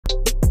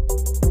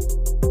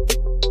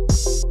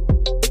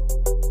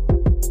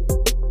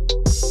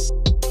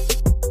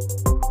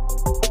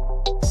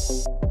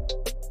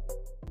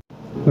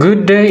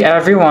Good day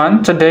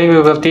everyone. Today we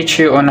will teach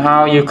you on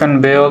how you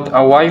can build a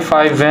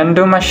Wi-Fi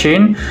vendo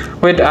machine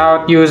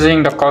without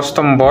using the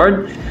custom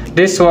board.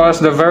 This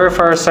was the very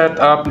first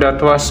setup that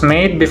was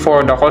made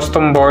before the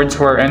custom boards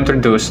were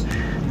introduced.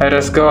 Let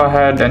us go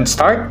ahead and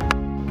start.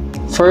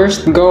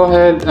 First, go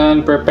ahead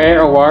and prepare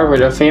a wire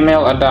with a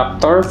female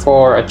adapter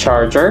for a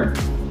charger.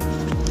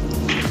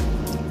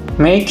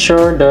 Make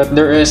sure that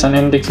there is an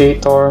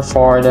indicator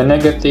for the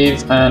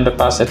negative and the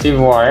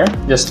positive wire,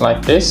 just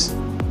like this.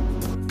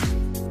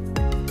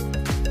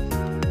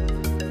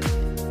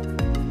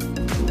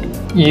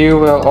 You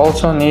will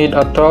also need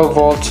a 12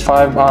 volts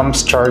 5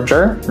 amps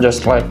charger,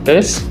 just like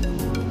this.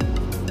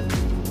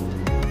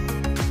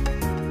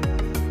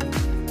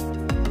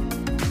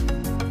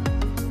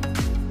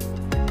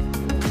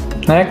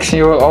 Next,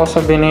 you will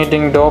also be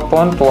needing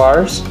Dupont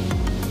wires.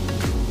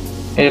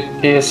 It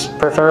is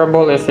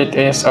preferable if it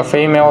is a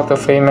female to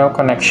female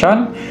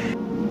connection.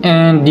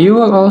 And you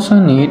will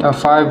also need a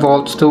 5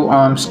 volts 2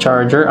 amps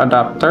charger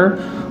adapter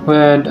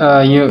with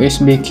a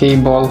USB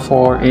cable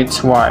for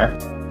its wire.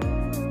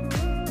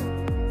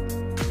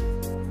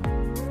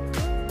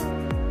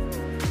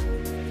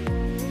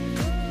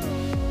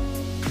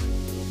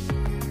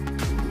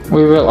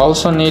 We will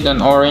also need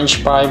an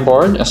orange Pi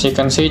board, as you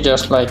can see,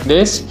 just like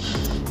this.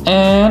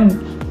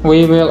 And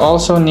we will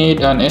also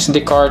need an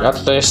SD card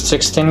at least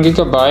 16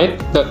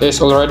 GB that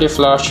is already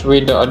flashed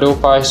with the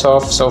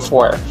Adopisoft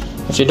software.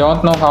 If you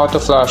don't know how to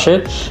flash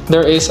it,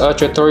 there is a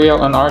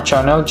tutorial on our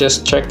channel.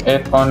 Just check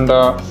it on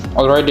the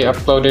already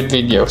uploaded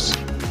videos.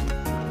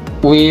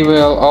 We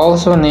will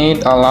also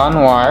need a LAN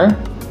wire,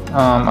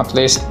 at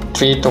least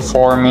 3 to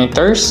 4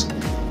 meters.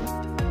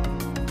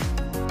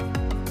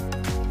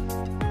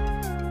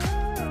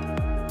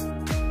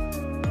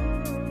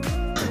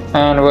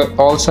 And we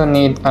also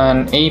need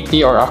an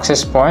AP or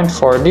access point.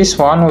 For this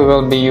one, we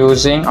will be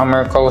using a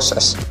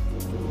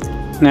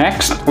𝗀𝗀𝗃𝗀𝗃.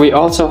 Next, we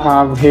also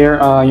have here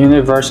a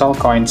universal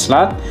coin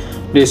slot.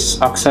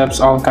 This accepts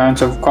all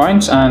kinds of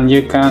coins, and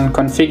you can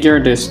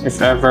configure this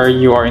if ever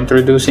you are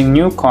introducing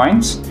new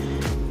coins.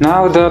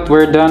 Now that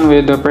we're done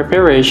with the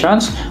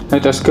preparations,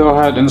 let us go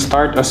ahead and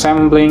start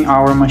assembling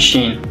our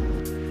machine.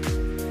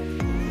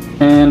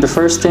 And the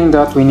first thing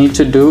that we need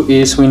to do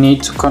is we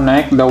need to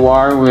connect the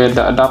wire with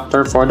the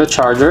adapter for the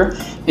charger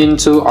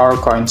into our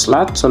coin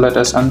slot. So let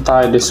us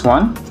untie this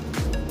one.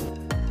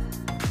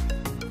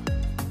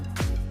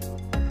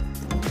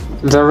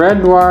 The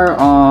red wire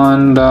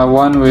on the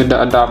one with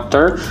the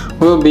adapter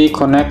will be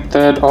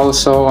connected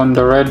also on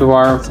the red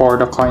wire for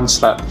the coin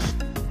slot.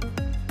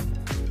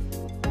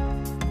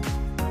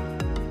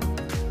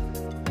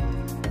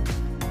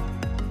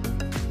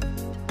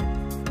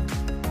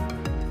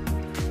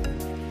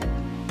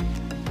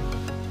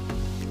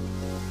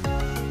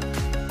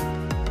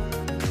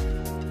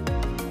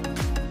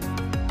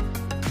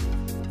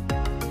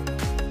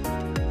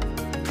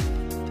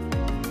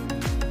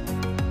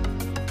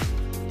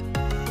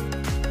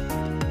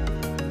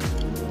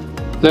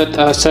 Let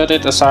us set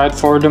it aside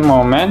for the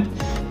moment,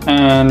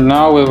 and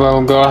now we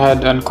will go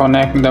ahead and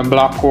connect the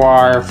black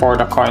wire for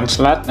the coin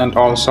slot and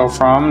also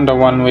from the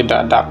one with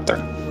the adapter.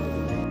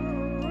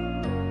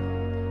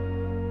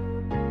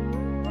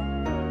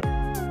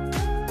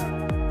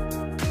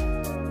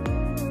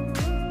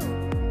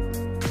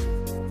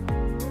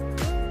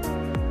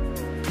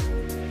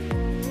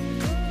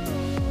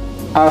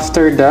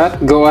 After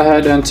that, go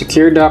ahead and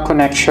secure the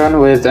connection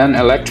with an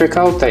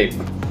electrical tape.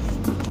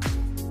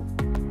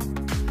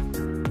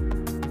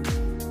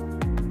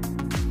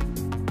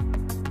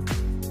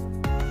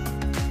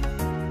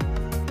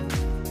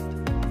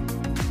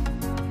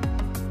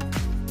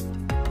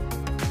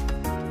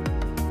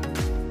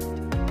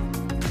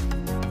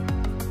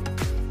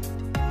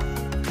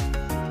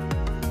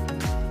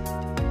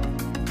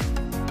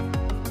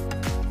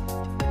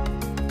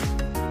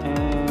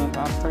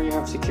 After you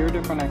have secured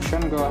the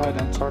connection, go ahead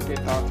and sort it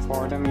out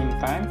for the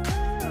meantime,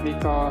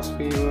 because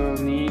we will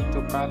need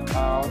to cut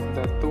out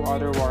the 2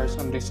 other wires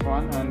on this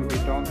one, and we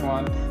don't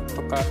want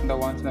to cut the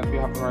ones that we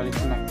have already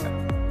connected.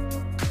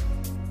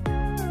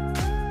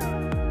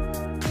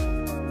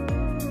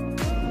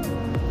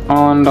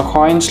 On the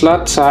coin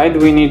slot side,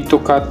 we need to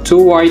cut 2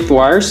 white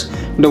wires,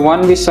 the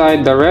one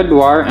beside the red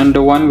wire and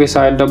the one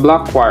beside the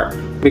black wire,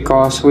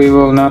 because we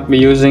will not be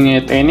using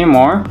it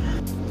anymore.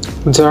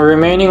 The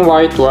remaining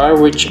white wire,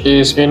 which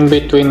is in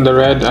between the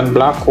red and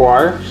black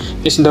wire,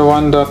 is the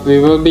one that we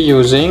will be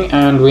using,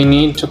 and we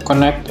need to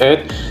connect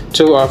it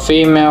to a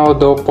female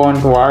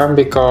Dupont wire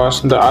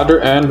because the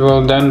other end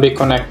will then be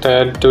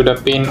connected to the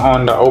pin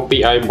on the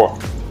OPI board.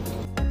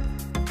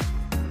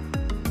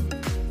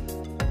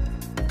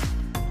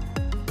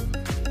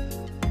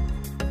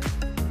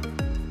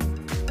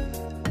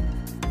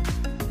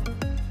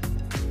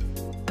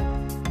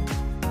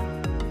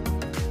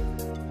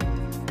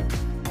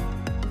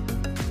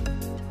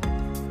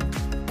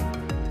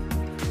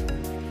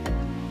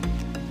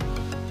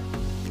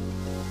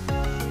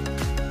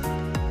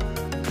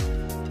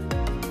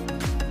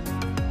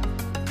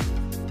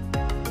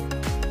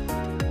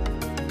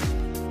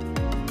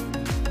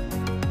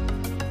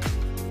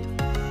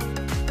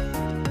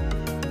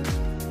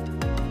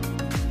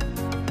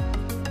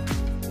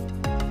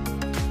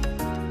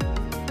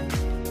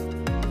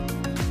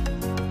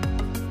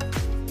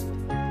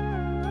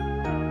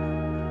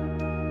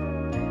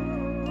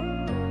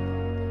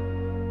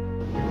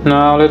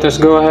 Now let us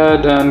go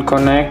ahead and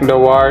connect the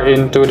wire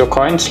into the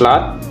coin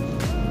slot.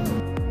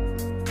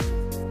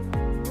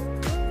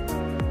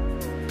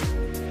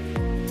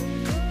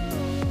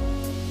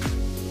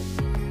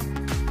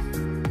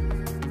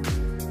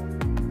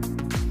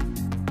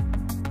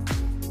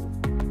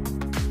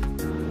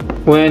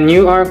 When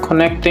you are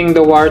connecting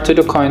the wire to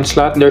the coin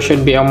slot, there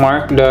should be a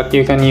mark that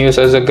you can use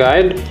as a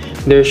guide.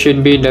 There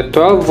should be the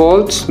 12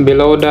 volts,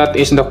 below that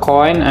is the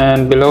coin,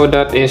 and below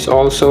that is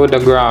also the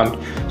ground.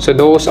 So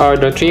those are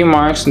the 3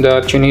 marks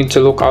that you need to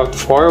look out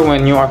for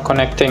when you are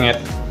connecting it.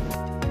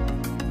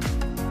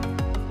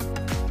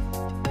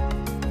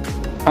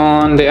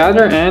 On the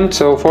other end,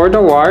 so for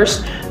the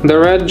wires, the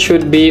red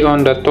should be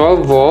on the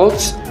 12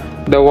 volts,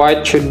 the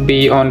white should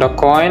be on the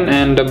coin,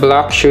 and the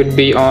black should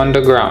be on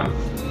the ground.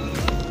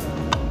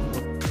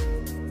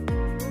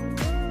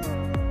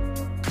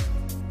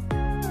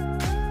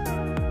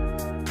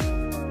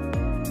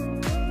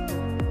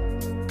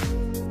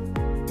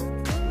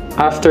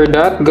 After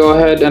that, go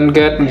ahead and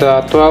get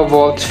the 12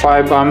 volts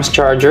 5 amps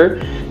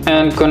charger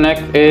and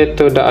connect it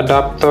to the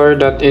adapter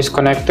that is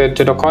connected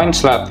to the coin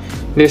slot.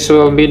 This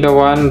will be the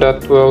one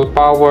that will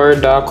power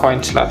the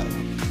coin slot.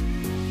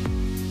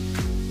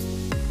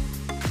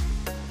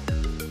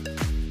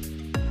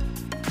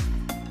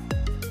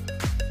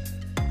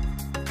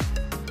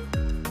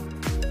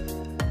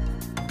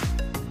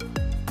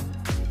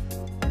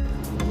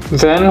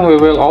 Then we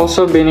will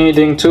also be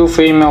needing 2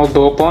 female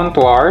Dupont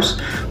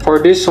wires. For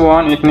this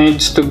one, it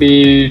needs to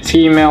be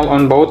female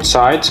on both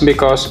sides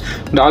because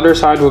the other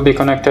side will be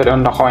connected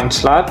on the coin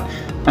slot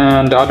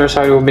and the other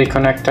side will be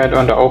connected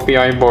on the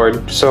OPI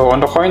board. So on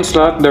the coin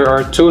slot, there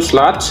are 2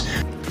 slots.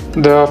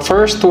 The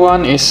first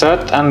one is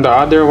set and the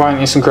other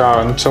one is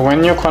ground. So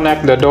when you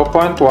connect the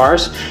Dupont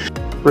wires,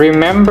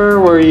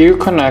 remember where you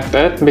connect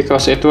it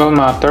because it will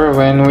matter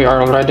when we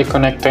are already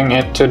connecting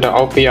it to the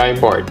OPI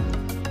board.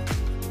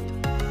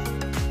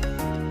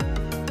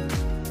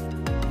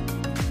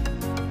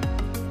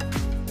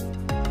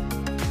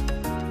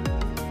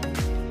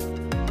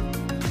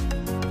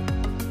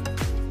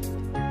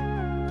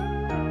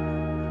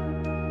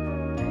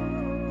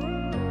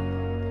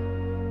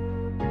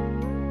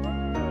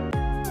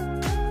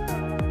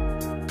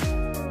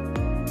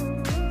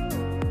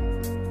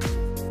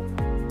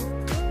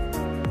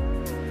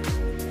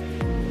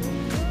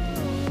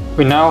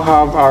 We now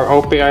have our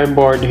OPI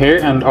board here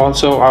and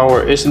also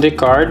our SD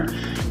card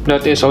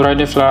that is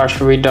already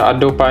flashed with the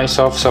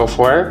Adopisoft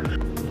software.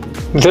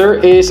 There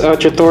is a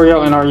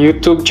tutorial in our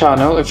YouTube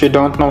channel. If you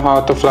don't know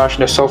how to flash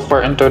the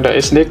software into the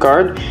SD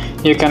card,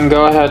 you can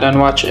go ahead and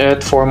watch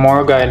it for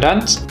more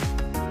guidance.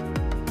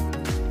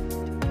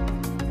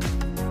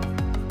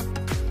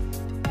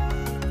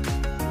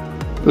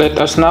 Let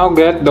us now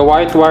get the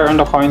white wire on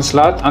the coin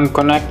slot and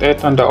connect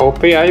it on the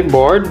OPI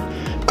board.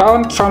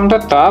 Count from the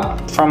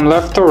top, from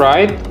left to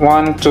right,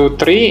 1, 2,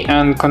 3,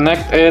 and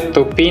connect it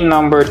to pin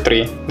number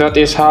 3. That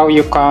is how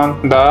you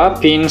count the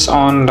pins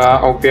on the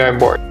OPI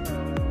board.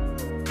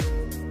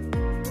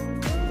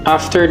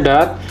 After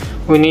that,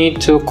 we need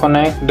to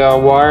connect the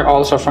wire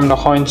also from the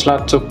coin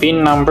slot to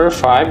pin number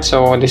 5.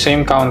 So the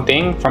same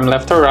counting from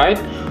left to right,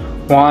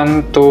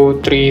 1,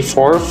 2, 3,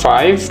 4,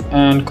 5,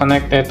 and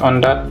connect it on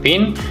that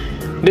pin.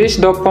 This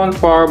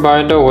Dupont wire,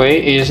 by the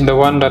way, is the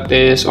one that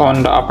is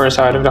on the upper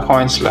side of the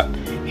coin slot.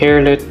 Here,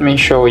 let me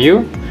show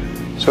you.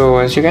 So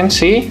as you can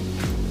see,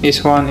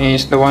 this one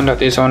is the one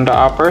that is on the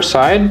upper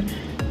side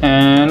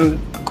and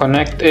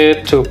connect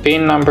it to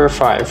pin number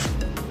 5.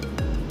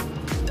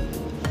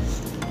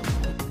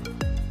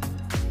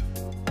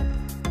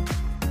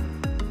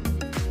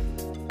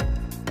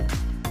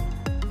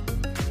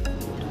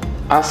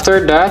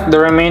 After that, the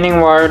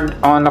remaining wire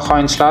on the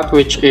coin slot,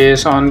 which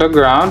is on the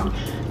ground,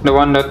 the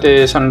one that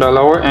is on the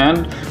lower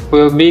end,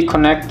 will be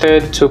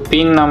connected to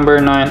pin number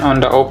 9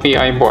 on the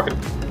OPI board.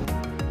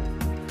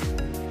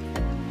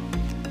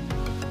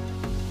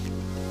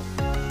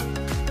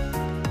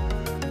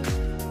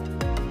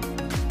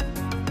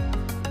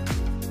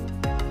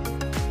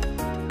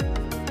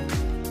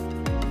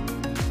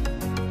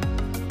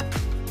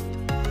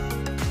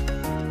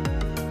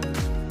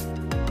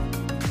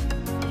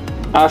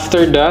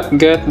 After that,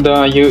 get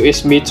the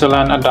USB to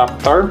LAN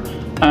adapter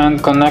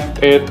and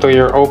connect it to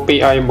your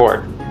OPI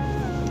board.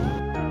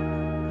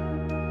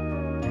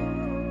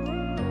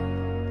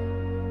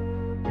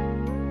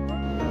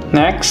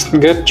 Next,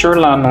 get your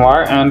LAN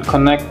wire and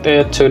connect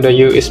it to the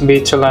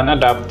USB to LAN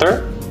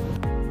adapter.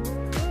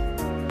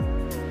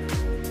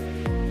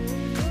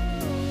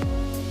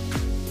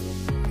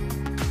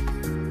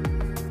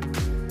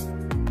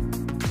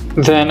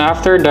 Then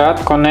after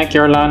that, connect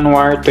your LAN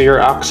wire to your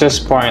access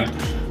point.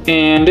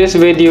 In this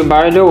video,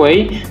 by the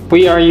way,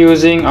 we are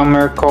using a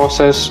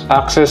𝗀𝗀𝗃𝗃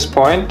access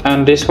point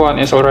and this one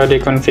is already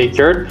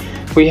configured.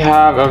 We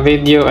have a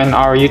video in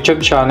our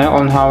YouTube channel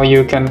on how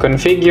you can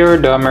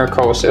configure the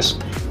𝗀𝗀𝗃𝗃.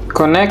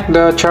 Connect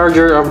the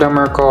charger of the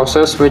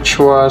𝗀𝗀𝗃𝗃, which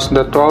was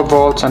the 12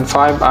 volts and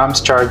 5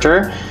 amps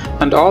charger,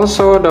 and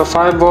also the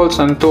 5 volts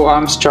and 2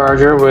 amps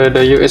charger with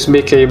the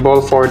USB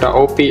cable for the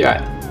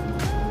OPI.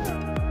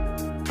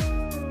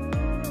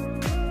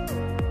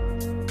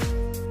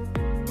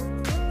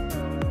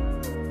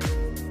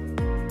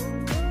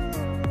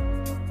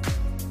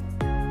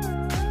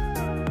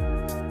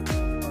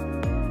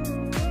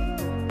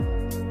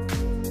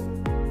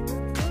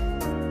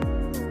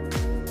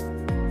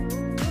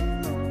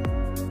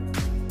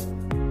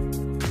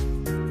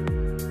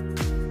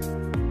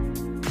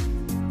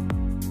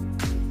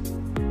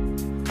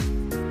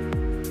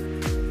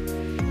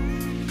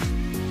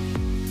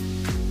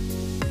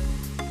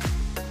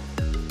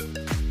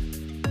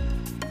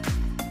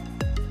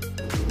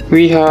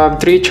 We have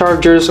 3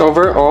 chargers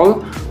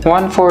overall,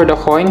 one for the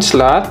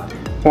Coinslot,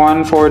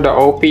 one for the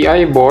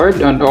OPI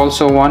board, and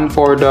also one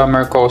for the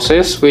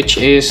𝗵𝗁𝗁𝗃, which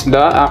is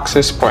the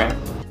access point.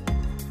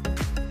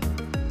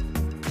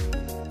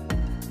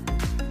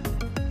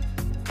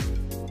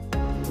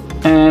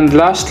 And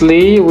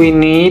lastly, we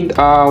need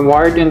a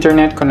wired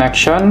internet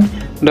connection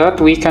that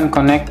we can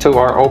connect to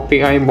our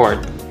OPI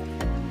board.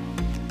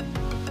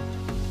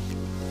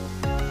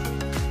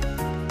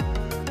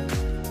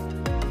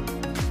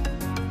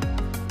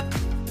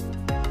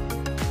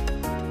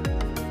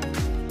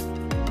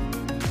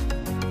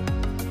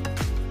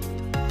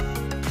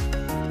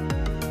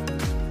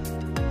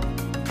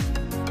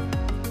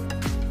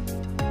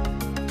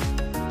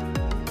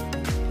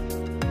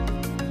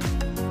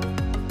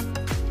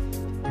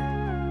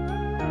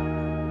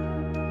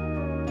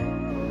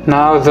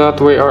 Now that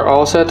we are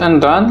all set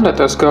and done, let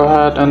us go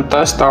ahead and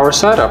test our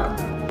setup.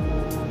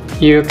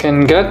 You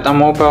can get a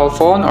mobile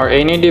phone or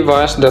any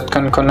device that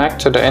can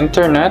connect to the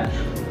internet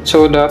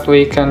so that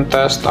we can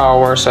test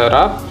our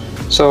setup.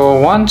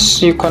 So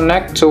once you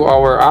connect to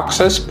our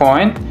access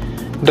point,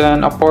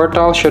 then a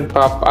portal should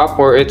pop up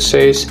where it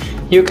says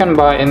you can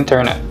buy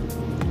internet.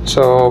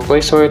 So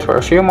please wait for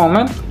a few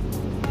moments.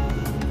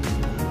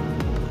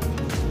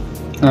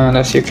 And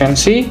as you can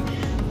see,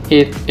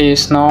 it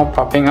is now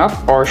popping up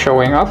or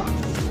showing up.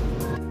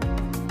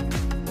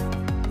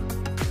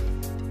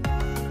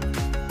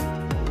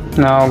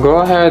 Now go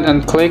ahead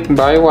and click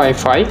buy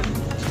Wi-Fi.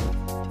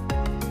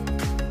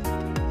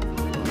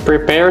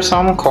 Prepare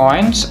some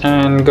coins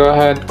and go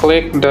ahead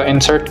click the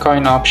insert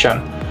coin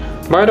option.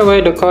 By the way,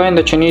 the coin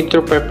that you need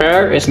to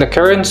prepare is the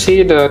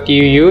currency that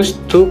you use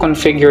to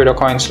configure the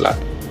Coinslot.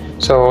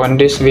 So in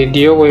this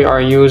video we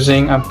are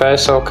using a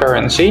peso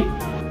currency.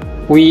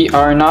 We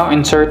are now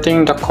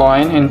inserting the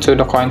coin into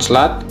the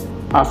Coinslot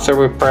after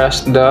we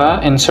press the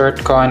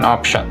insert coin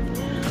option.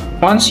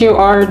 Once you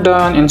are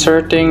done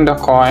inserting the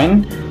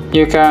coin,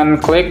 you can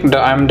click the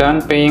I'm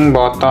done paying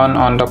button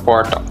on the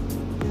portal.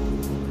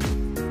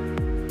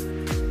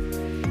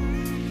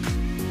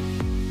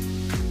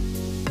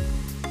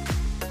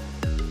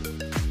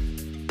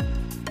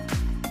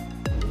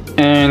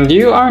 And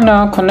you are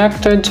now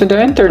connected to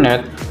the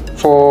internet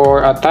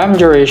for a time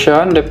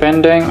duration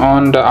depending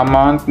on the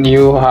amount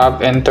you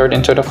have entered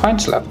into the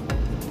Coinslot.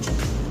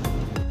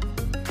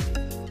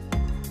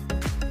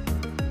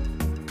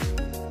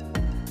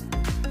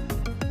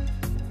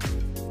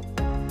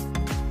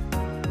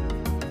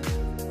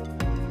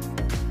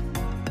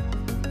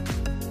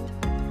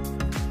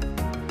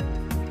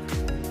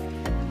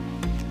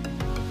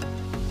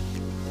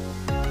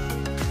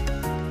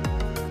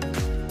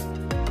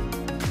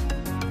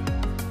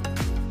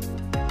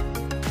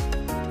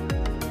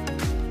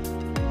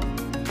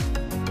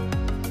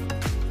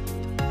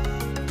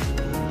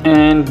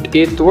 And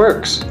it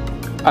works.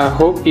 I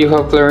hope you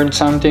have learned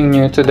something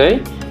new today.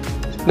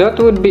 That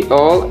would be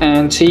all,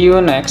 and see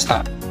you next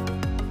time.